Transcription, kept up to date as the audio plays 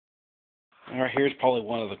Alright, here's probably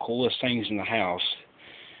one of the coolest things in the house.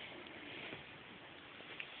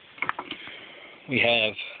 We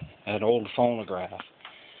have an old phonograph.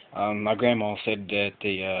 My grandma said that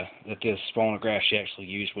that this phonograph she actually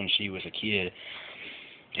used when she was a kid,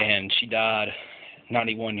 and she died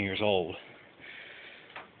 91 years old.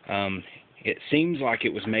 It seems like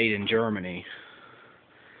it was made in Germany.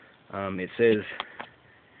 It says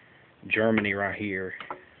Germany right here,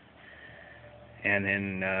 and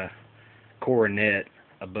then Coronet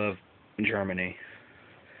above Germany.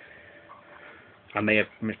 I may have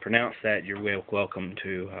mispronounced that. You're welcome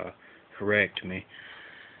to correct me.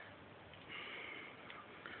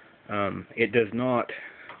 It does not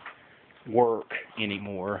work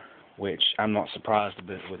anymore, which I'm not surprised a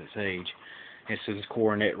bit with its age. It says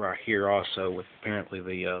Coronet right here also, with apparently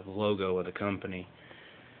the logo of the company.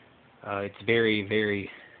 It's very, very,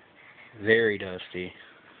 very dusty,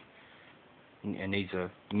 and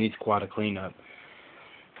needs quite a cleanup.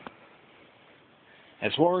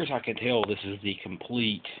 As far as I can tell, this is the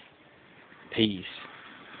complete piece.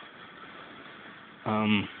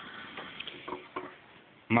 My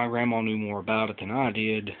grandma knew more about it than I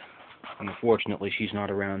did. Unfortunately, she's not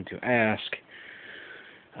around to ask.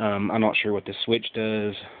 I'm not sure what the switch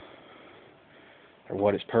does or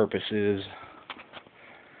what its purpose is.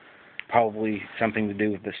 Probably something to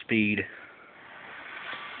do with the speed.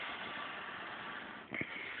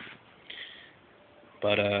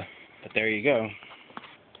 But there you go.